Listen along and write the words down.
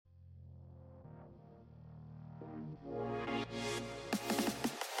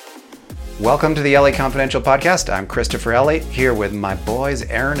Welcome to the LA Confidential Podcast. I'm Christopher Elliott here with my boys,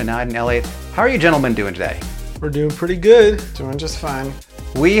 Aaron and Aiden Elliott. How are you gentlemen doing today? We're doing pretty good. Doing just fine.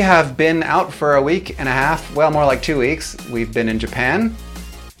 We have been out for a week and a half, well, more like 2 weeks. We've been in Japan.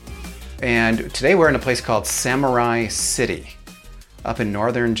 And today we're in a place called Samurai City up in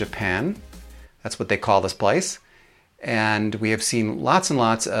northern Japan. That's what they call this place. And we have seen lots and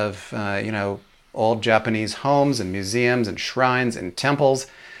lots of, old Japanese homes and museums and shrines and temples.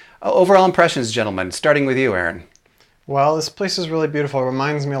 Overall impressions, gentlemen, starting with you, Aaron. Well, this place is really beautiful. It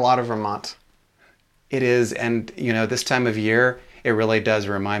reminds me a lot of Vermont. It is, and this time of year, it really does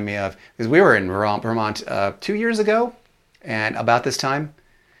remind me of, because we were in Vermont 2 years ago, and about this time,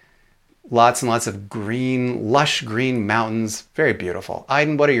 lots and lots of green, lush green mountains, very beautiful.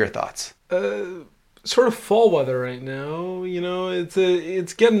 Aiden, what are your thoughts? Sort of fall weather right now.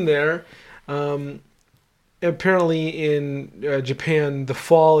 It's getting there. Apparently in Japan, the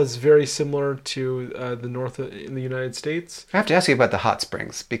fall is very similar to the north in the United States. I have to ask you about the hot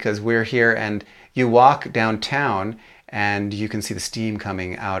springs, because we're here and you walk downtown and you can see the steam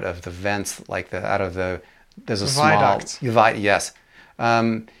coming out of the vents, there's a viaducts. Yes.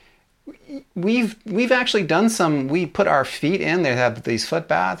 We've actually done some, we put our feet in, they have these foot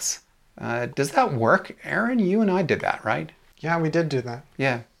baths. Does that work? Aaron, you and I did that, right? Yeah, we did do that.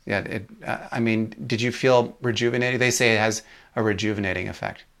 Yeah. Did you feel rejuvenated? They say it has a rejuvenating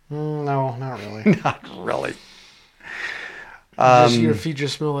effect. No, not really. Not really. Your feet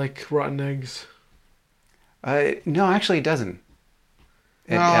just smell like rotten eggs. No, actually it doesn't.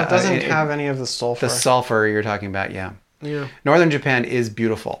 It doesn't have any of the sulfur. The sulfur you're talking about, yeah. Yeah. Northern Japan is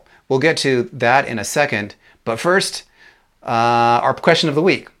beautiful. We'll get to that in a second. But first, our question of the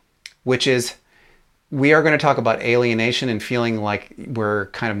week, which is, we are going to talk about alienation and feeling like we're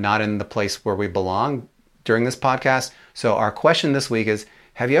kind of not in the place where we belong during this podcast. So our question this week is,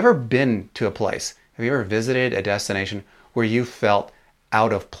 have you ever been to a place? Have you ever visited a destination where you felt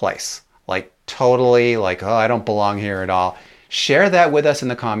out of place? Like totally like, oh, I don't belong here at all. Share that with us in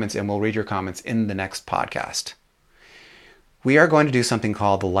the comments and we'll read your comments in the next podcast. We are going to do something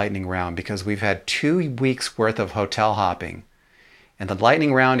called the lightning round because we've had 2 weeks worth of hotel hopping. And the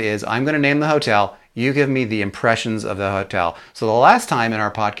lightning round is, I'm going to name the hotel. You give me the impressions of the hotel. So the last time in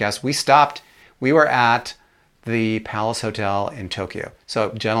our podcast, we were at the Palace Hotel in Tokyo. So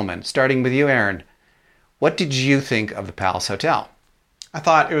gentlemen, starting with you, Aaron, what did you think of the Palace Hotel? I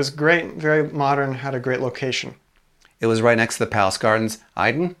thought it was great, very modern, had a great location. It was right next to the Palace Gardens.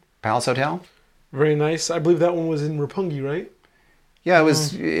 Aiden, Palace Hotel? Very nice. I believe that one was in Roppongi, right? Yeah, it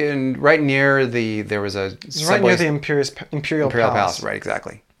was right near there was a right near the Imperial Palace. Right,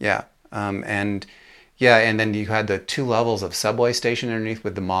 exactly. Yeah. And then you had the 2 levels of subway station underneath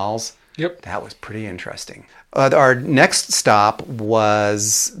with the malls. Yep. That was pretty interesting. Our next stop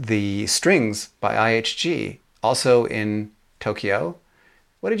was the Strings by IHG, also in Tokyo.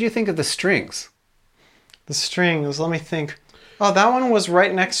 What did you think of the Strings? The Strings, let me think. Oh, that one was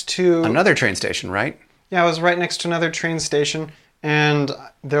right next to... Another train station, right? Yeah, it was right next to another train station, and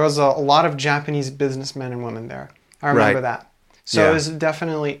there was a lot of Japanese businessmen and women there. I remember that. So It was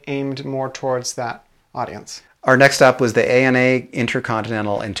definitely aimed more towards that audience. Our next stop was the ANA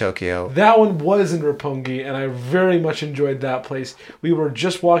Intercontinental in Tokyo. That one was in Roppongi, and I very much enjoyed that place. We were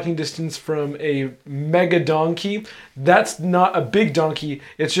just walking distance from a mega donkey. That's not a big donkey.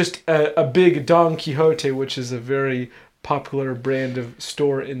 It's just a big Don Quixote, which is a very popular brand of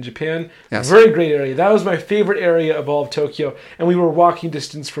store in Japan. Yes. Very great area. That was my favorite area of all of Tokyo, and we were walking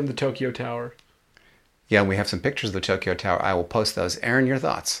distance from the Tokyo Tower. Yeah, we have some pictures of the Tokyo Tower. I will post those. Aaron, your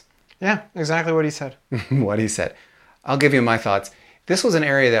thoughts? Yeah, exactly what he said. What he said. I'll give you my thoughts. This was an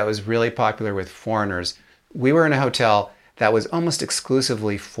area that was really popular with foreigners. We were in a hotel that was almost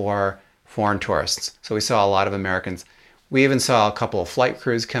exclusively for foreign tourists. So we saw a lot of Americans. We even saw a couple of flight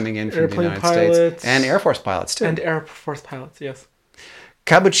crews coming in from the United States. And Air Force pilots, too. And Air Force pilots, yes.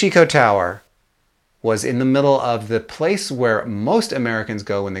 Kabuchiko Tower was in the middle of the place where most Americans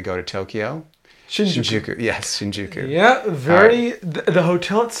go when they go to Tokyo. Shinjuku. Yes, Shinjuku. Yeah, the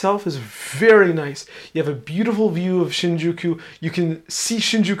hotel itself is very nice. You have a beautiful view of Shinjuku. You can see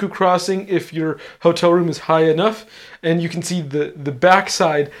Shinjuku Crossing if your hotel room is high enough, and you can see the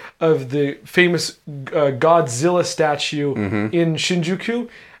backside of the famous Godzilla statue in Shinjuku.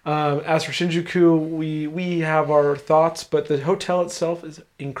 As for Shinjuku, we have our thoughts, but the hotel itself is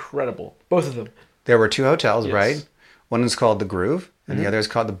incredible. Both of them. There were 2 hotels, Yes. right? One is called the Groove, and the other is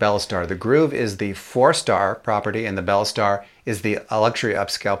called the Bellstar. The Groove is the 4-star property, and the Bellstar is the luxury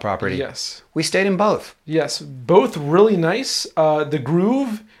upscale property. Yes. We stayed in both. Yes, both really nice. The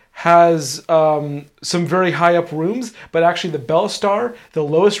Groove has some very high up rooms, but actually the Bell Star, the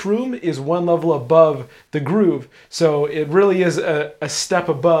lowest room, is one level above the Groove. So it really is a step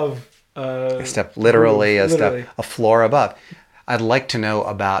above. A step, literally, a floor above. I'd like to know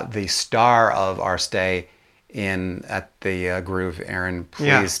about the star of our stay at the Groove. Aaron,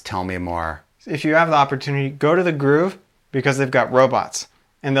 please tell me more. If you have the opportunity, go to the Groove because they've got robots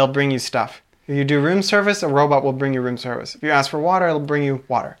and they'll bring you stuff. If you do room service, a robot will bring you room service. If you ask for water, it'll bring you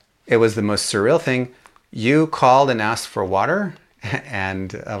water. It was the most surreal thing. You called and asked for water, and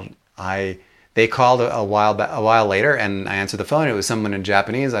they called a while later, and I answered the phone. It was someone in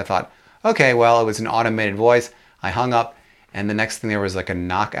Japanese. I thought, okay, well, it was an automated voice. I hung up, and the next thing there was like a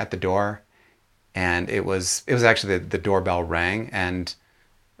knock at the door, and it was actually the doorbell rang, and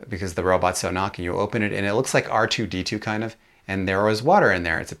because the robot's so knocking, you open it, and it looks like R2-D2 kind of, and there was water in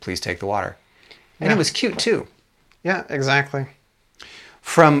there. It said, please take the water. And it was cute too. Yeah, exactly.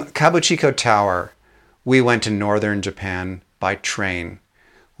 From Kabuchiko Tower, we went to northern Japan by train.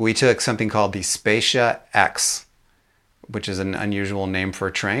 We took something called the Spacia X, which is an unusual name for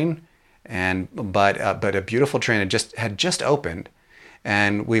a train, but a beautiful train had just opened,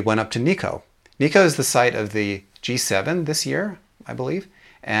 and we went up to Nikko. Nikko is the site of the G7 this year, I believe,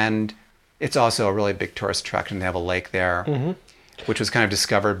 and it's also a really big tourist attraction. They have a lake there, which was kind of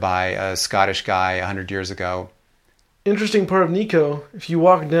discovered by a Scottish guy 100 years ago. Interesting part of Nikko, if you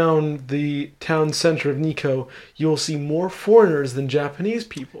walk down the town center of Nikko, you'll see more foreigners than Japanese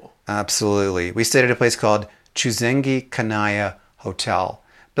people. Absolutely. We stayed at a place called Chuzengi Kanaya Hotel,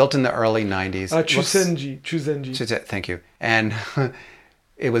 built in the early 90s. Chuzenji. Thank you. And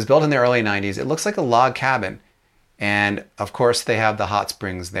it was built in the early 90s. It looks like a log cabin. And, of course, they have the hot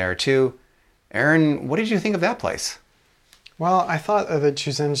springs there, too. Aaron, what did you think of that place? Well, I thought the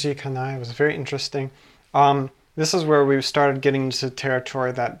Chuzenji Kanai was very interesting. This is where we started getting into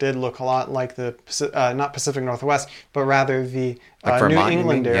territory that did look a lot like the, not Pacific Northwest, but rather the New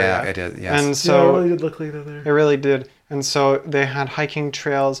England area. Yeah, it did, yes. And so it really did look like that there. It really did. And so they had hiking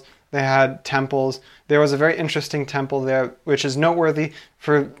trails, they had temples. There was a very interesting temple there, which is noteworthy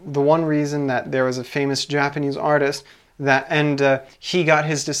for the one reason that there was a famous Japanese artist and he got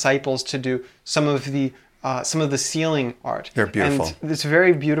his disciples to do some of the ceiling art. They're beautiful. And it's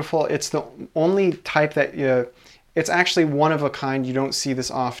very beautiful. It's the only type that it's actually one of a kind. You don't see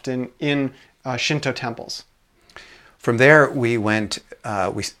this often in Shinto temples. From there, we went.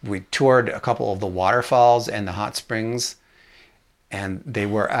 We toured a couple of the waterfalls and the hot springs, and they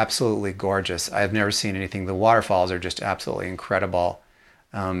were absolutely gorgeous. I've never seen anything. The waterfalls are just absolutely incredible.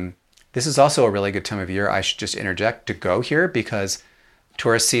 This is also a really good time of year. I should just interject to go here because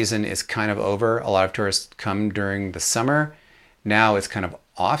tourist season is kind of over. A lot of tourists come during the summer. Now it's kind of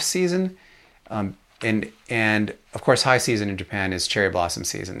off season. And of course, high season in Japan is cherry blossom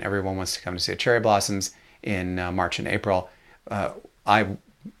season. Everyone wants to come to see cherry blossoms in March and April. I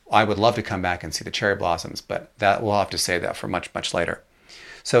would love to come back and see the cherry blossoms, but we'll have to save that for much, much later.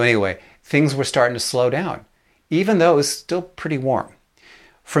 So anyway, things were starting to slow down, even though it was still pretty warm.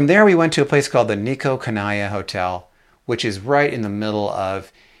 From there, we went to a place called the Nikko Kanaya Hotel, which is right in the middle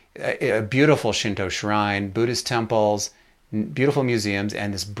of a beautiful Shinto shrine, Buddhist temples, beautiful museums,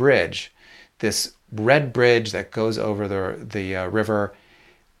 and this bridge, this red bridge that goes over the river.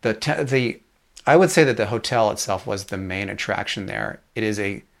 I would say that the hotel itself was the main attraction there. It is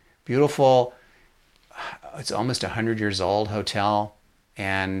a beautiful, it's almost 100 years old hotel,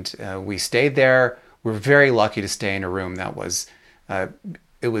 and we stayed there. We're very lucky to stay in a room that was,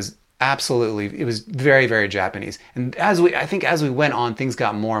 it was very, very Japanese. And as we went on, things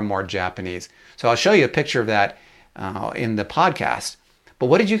got more and more Japanese. So I'll show you a picture of that in the podcast. But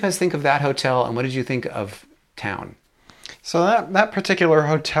what did you guys think of that hotel, and what did you think of town? So that particular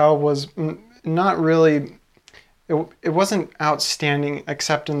hotel was not really, it wasn't outstanding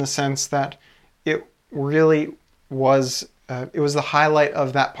except in the sense that it really was, it was the highlight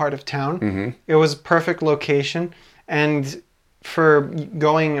of that part of town. Mm-hmm. It was a perfect location, and for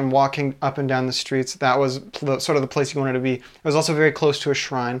going and walking up and down the streets, that was sort of the place you wanted to be. It was also very close to a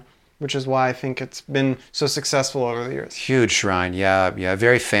shrine, which is why I think it's been so successful over the years. Huge shrine, yeah,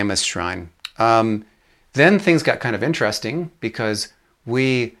 very famous shrine. Then things got kind of interesting because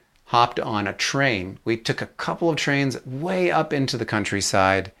we hopped on a train. We took a couple of trains way up into the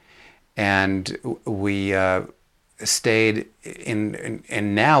countryside, and we stayed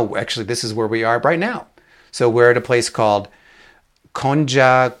and now, actually, this is where we are right now. So we're at a place called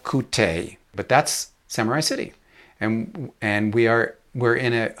Konjakute, but that's Samurai City, and we're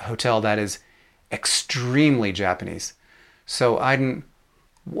in a hotel that is extremely Japanese. So Aiden,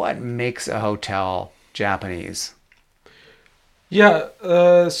 what makes a hotel Japanese? Yeah,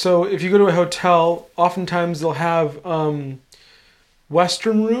 so if you go to a hotel, oftentimes they'll have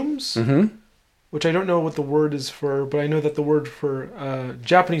Western rooms, which I don't know what the word is for, but I know that the word for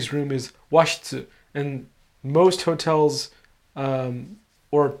Japanese room is washitsu. And most hotels,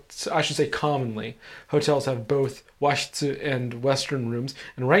 or I should say commonly, hotels have both washitsu and Western rooms.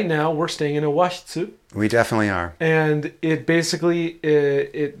 And right now we're staying in a washitsu. We definitely are. And it basically,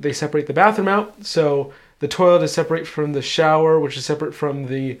 they separate the bathroom out. So the toilet is separate from the shower, which is separate from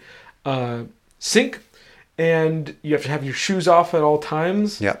the sink. And you have to have your shoes off at all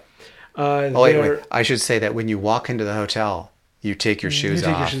times. Yep. Wait. I should say that when you walk into the hotel, you take your shoes off.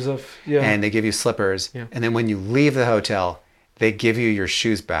 You take your shoes off, yeah. And they give you slippers. Yeah. And then when you leave the hotel, they give you your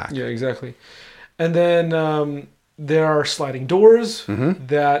shoes back. Yeah, exactly. And then there are sliding doors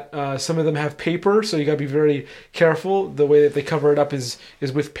that some of them have paper, so you got to be very careful. The way that they cover it up is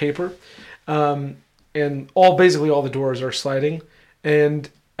with paper. And basically all the doors are sliding. And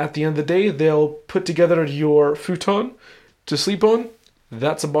at the end of the day, they'll put together your futon to sleep on.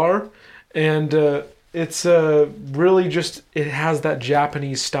 That's a bar. And it's really just, it has that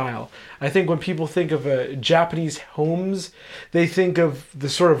Japanese style. I think when people think of Japanese homes, they think of the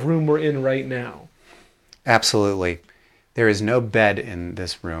sort of room we're in right now. Absolutely. There is no bed in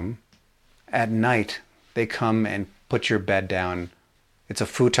this room. At night, they come and put your bed down. It's a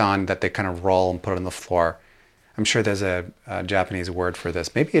futon that they kind of roll and put on the floor. I'm sure there's a Japanese word for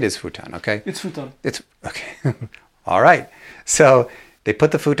this. Maybe it is futon, okay? It's futon. It's okay. All right. So they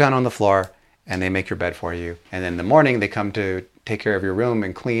put the futon on the floor and they make your bed for you. And then in the morning, they come to take care of your room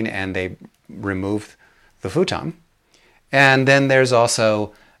and clean, and they remove the futon. And then there's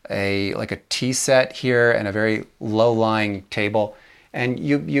also a tea set here and a very low-lying table. And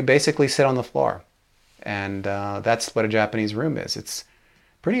you basically sit on the floor. And that's what a Japanese room is. It's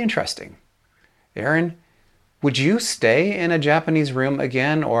pretty interesting. Aaron, would you stay in a Japanese room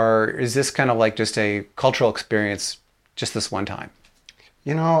again, or is this kind of like just a cultural experience just this one time?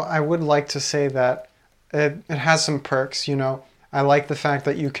 You know, I would like to say that it has some perks. You know, I like the fact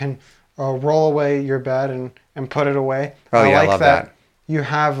that you can roll away your bed and put it away. Oh, yeah, like I love that. You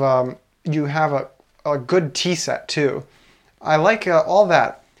have a good tea set too. I like all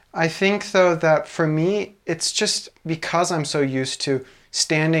that. I think though that for me, it's just because I'm so used to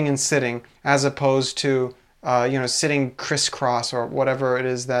standing and sitting as opposed to sitting crisscross or whatever it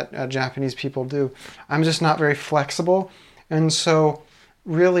is that Japanese people do. I'm just not very flexible, and so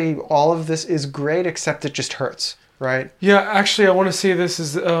really all of this is great except it just hurts, right? Yeah, actually, I want to say this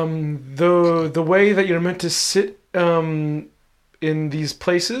is the way that you're meant to sit in these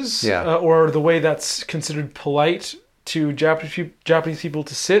places, or the way that's considered polite to Japanese people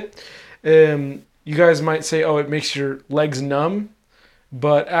to sit. You guys might say, "Oh, it makes your legs numb,"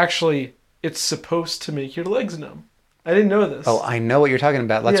 but actually, it's supposed to make your legs numb. I didn't know this. Oh, I know what you're talking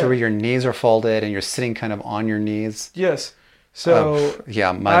about. That's where your knees are folded and you're sitting kind of on your knees. Yes. So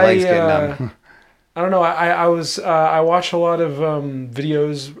my legs get numb. I don't know. I watch a lot of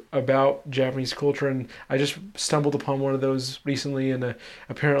videos about Japanese culture, and I just stumbled upon one of those recently. And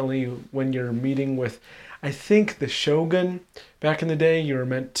apparently, when you're meeting with, I think the shogun back in the day, you were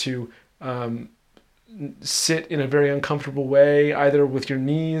meant to sit in a very uncomfortable way, either with your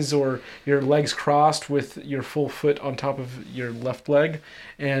knees or your legs crossed with your full foot on top of your left leg,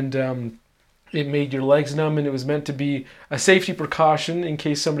 and it made your legs numb, and it was meant to be a safety precaution in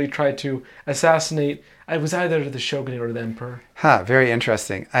case somebody tried to assassinate. It was either the shogun or the emperor. Very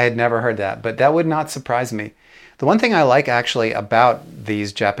interesting. I had never heard that, but that would not surprise me. The one thing I like actually about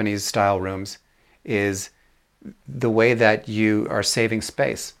these Japanese style rooms is the way that you are saving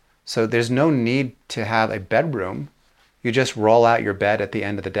space. So there's no need to have a bedroom. You just roll out your bed at the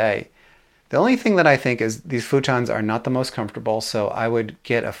end of the day. The only thing that I think is these futons are not the most comfortable, so I would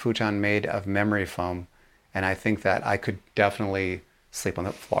get a futon made of memory foam, and I think that I could definitely sleep on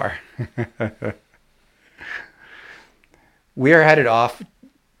the floor. We are headed off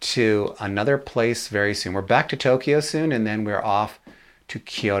to another place very soon. We're back to Tokyo soon, and then we're off to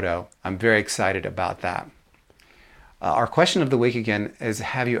Kyoto. I'm very excited about that. Our question of the week again is,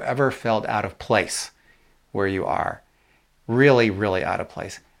 have you ever felt out of place where you are? Really, really out of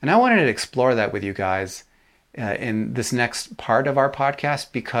place. And I wanted to explore that with you guys in this next part of our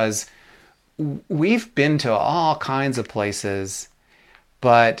podcast, because we've been to all kinds of places,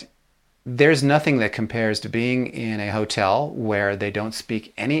 but there's nothing that compares to being in a hotel where they don't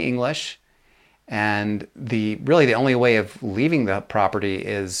speak any English, and the only way of leaving the property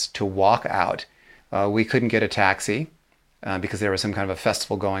is to walk out. We couldn't get a taxi because there was some kind of a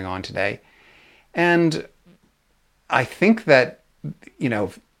festival going on today. And I think that,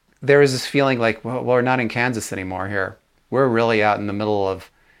 there is this feeling like, well, we're not in Kansas anymore here. We're really out in the middle of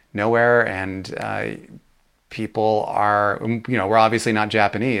nowhere, and people are, we're obviously not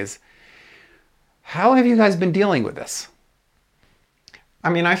Japanese. How have you guys been dealing with this? I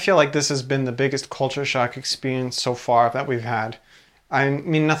mean, I feel like this has been the biggest culture shock experience so far that we've had. I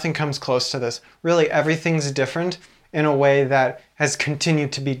mean, nothing comes close to this. Really, everything's different in a way that has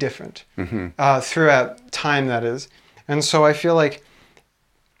continued to be different throughout time, that is. And so I feel like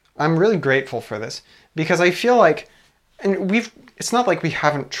I'm really grateful for this, because I feel like, and it's not like we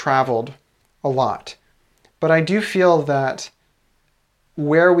haven't traveled a lot, but I do feel that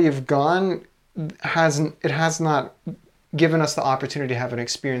where we've gone has not given us the opportunity to have an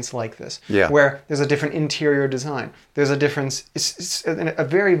experience like this, where there's a different interior design. There's a difference, it's a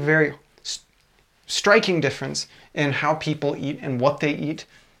very, very striking difference in how people eat and what they eat,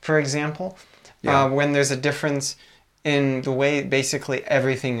 for example, when there's a difference in the way basically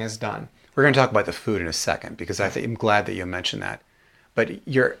everything is done. We're going to talk about the food in a second, because I'm glad that you mentioned that. But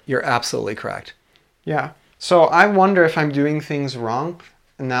you're absolutely correct. Yeah. So I wonder if I'm doing things wrong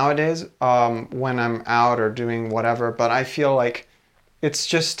nowadays when I'm out or doing whatever. But I feel like it's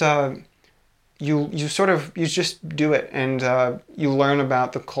just you just do it, and you learn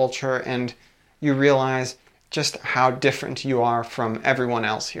about the culture, and you realize just how different you are from everyone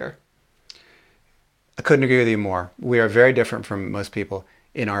else here. I couldn't agree with you more. We are very different from most people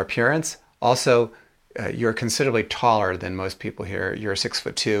in our appearance. Also, you're considerably taller than most people here. You're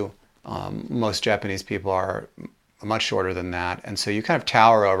 6'2". Most Japanese people are much shorter than that. And so you kind of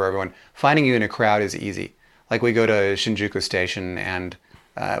tower over everyone. Finding you in a crowd is easy. Like we go to Shinjuku Station and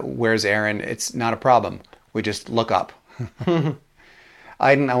where's Aaron? It's not a problem. We just look up.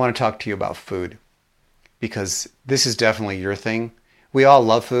 Aiden, I want to talk to you about food, because this is definitely your thing. We all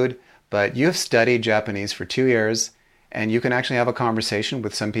love food, but you've studied Japanese for 2 years, and you can actually have a conversation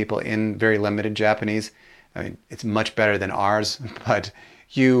with some people in very limited Japanese. I mean, it's much better than ours, but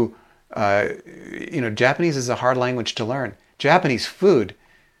Japanese is a hard language to learn. Japanese food,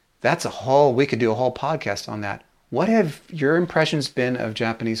 we could do a whole podcast on that. What have your impressions been of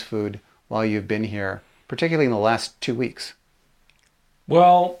Japanese food while you've been here, particularly in the last 2 weeks?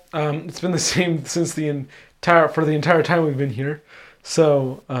 Well, it's been the same since the entire time we've been here.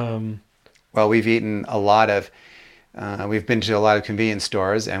 So, well, we've eaten a lot of, we've been to a lot of convenience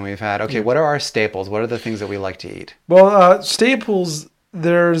stores, and we've had, what are our staples? What are the things that we like to eat? Well, staples,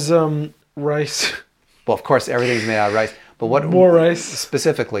 there's rice. Well, of course, everything's made out of rice. But what more rice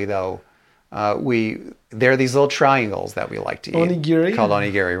specifically, though? There are these little triangles that we like to eat. Onigiri. Called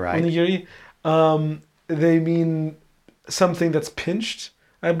onigiri, right? Onigiri. They mean something that's pinched,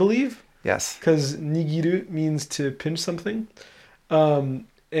 I believe. Yes. Because nigiru means to pinch something. And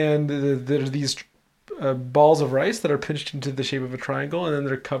there are these balls of rice that are pinched into the shape of a triangle, and then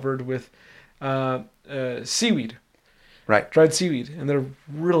they're covered with seaweed. Right. Dried seaweed, and they're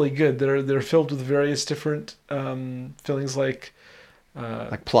really good. They're filled with various different fillings like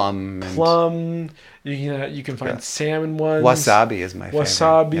plum. You can find salmon ones. Wasabi is my favorite.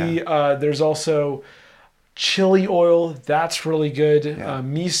 Wasabi. Yeah. There's also chili oil. That's really good. Yeah.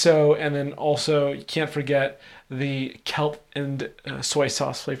 Miso, and then also you can't forget the kelp and soy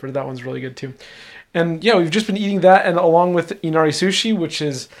sauce flavor. That one's really good too. And yeah, we've just been eating that, and along with inari sushi, which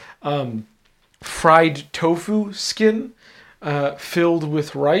is fried tofu skin filled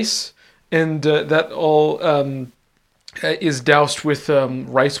with rice, and that all is doused with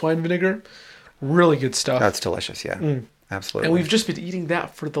rice wine vinegar. Really good stuff. That's delicious, yeah. Absolutely. And we've just been eating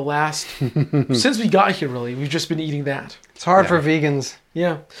that for the last, since we got here, really. We've just been eating that. It's hard for vegans.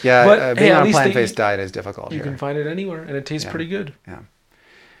 Yeah. Yeah, but, being on a plant-based diet is difficult. You can find it anywhere, and it tastes pretty good. Yeah.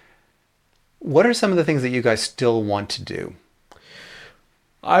 What are some of the things that you guys still want to do?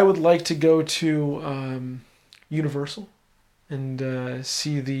 I would like to go to Universal and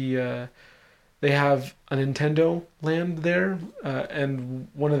see they have a Nintendo land there, and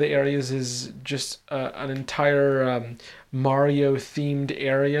one of the areas is just an entire Mario-themed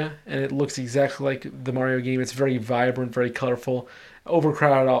area, and it looks exactly like the Mario game. It's very vibrant, very colorful,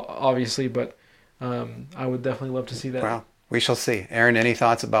 overcrowded, obviously, but I would definitely love to see that. Wow, we shall see. Aaron, any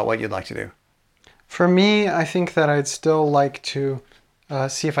thoughts about what you'd like to do? For me, I think that I'd still like to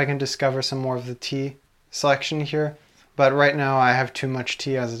see if I can discover some more of the tea selection here. But right now I have too much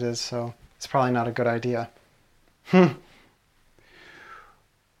tea as it is, so it's probably not a good idea.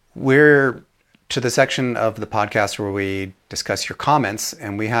 We're to the section of the podcast where we discuss your comments,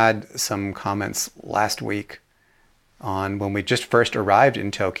 and we had some comments last week on when we just first arrived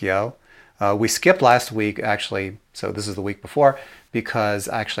in Tokyo. We skipped last week, actually, so this is the week before, because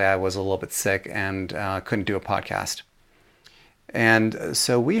actually I was a little bit sick and couldn't do a podcast. And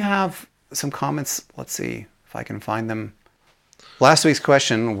so we have some comments. Let's see if I can find them. Last week's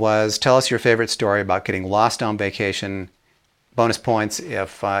question was, tell us your favorite story about getting lost on vacation. Bonus points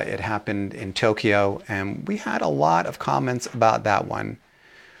if it happened in Tokyo. And we had a lot of comments about that one.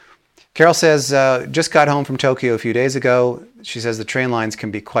 Carol says, just got home from Tokyo a few days ago. She says the train lines can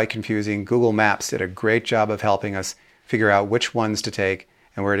be quite confusing. Google Maps did a great job of helping us figure out which ones to take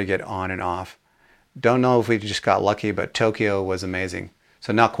and where to get on and off. Don't know if we just got lucky, but Tokyo was amazing.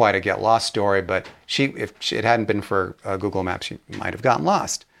 So not quite a get lost story, but if it hadn't been for Google Maps, she might have gotten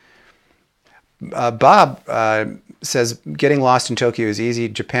lost. Bob says, getting lost in Tokyo is easy.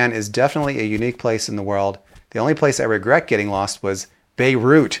 Japan is definitely a unique place in the world. The only place I regret getting lost was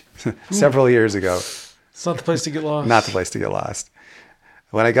Beirut several years ago. It's not the place to get lost. Not the place to get lost.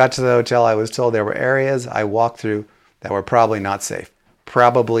 When I got to the hotel, I was told there were areas I walked through that were probably not safe.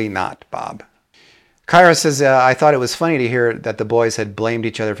 Probably not, Bob. Kyra says, I thought it was funny to hear that the boys had blamed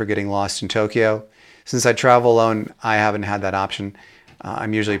each other for getting lost in Tokyo. Since I travel alone, I haven't had that option.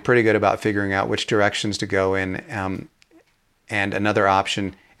 I'm usually pretty good about figuring out which directions to go in. And another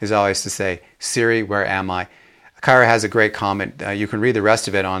option is always to say, Siri, where am I? Kyra has a great comment. You can read the rest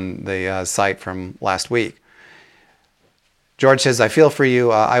of it on the site from last week. George says, I feel for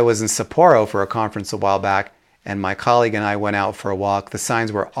you. I was in Sapporo for a conference a while back, and my colleague and I went out for a walk. The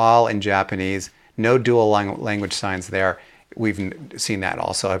signs were all in Japanese. No dual language signs there. We've seen that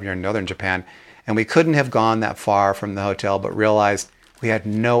also up here in northern Japan. And we couldn't have gone that far from the hotel, but realized we had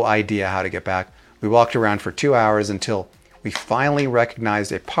no idea how to get back. We walked around for 2 hours until we finally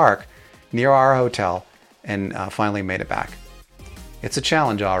recognized a park near our hotel and finally made it back. It's a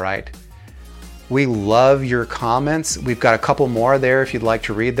challenge, all right. We love your comments. We've got a couple more there if you'd like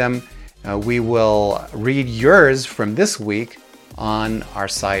to read them. We will read yours from this week on our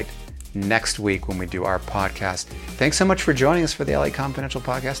site next week when we do our podcast. Thanks so much for joining us for the LA Confidential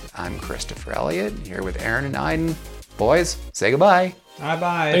Podcast. I'm Christopher Elliott, here with Aaron and Aiden. Boys, say goodbye.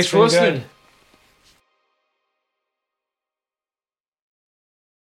 Bye-bye. Thanks for listening. Good.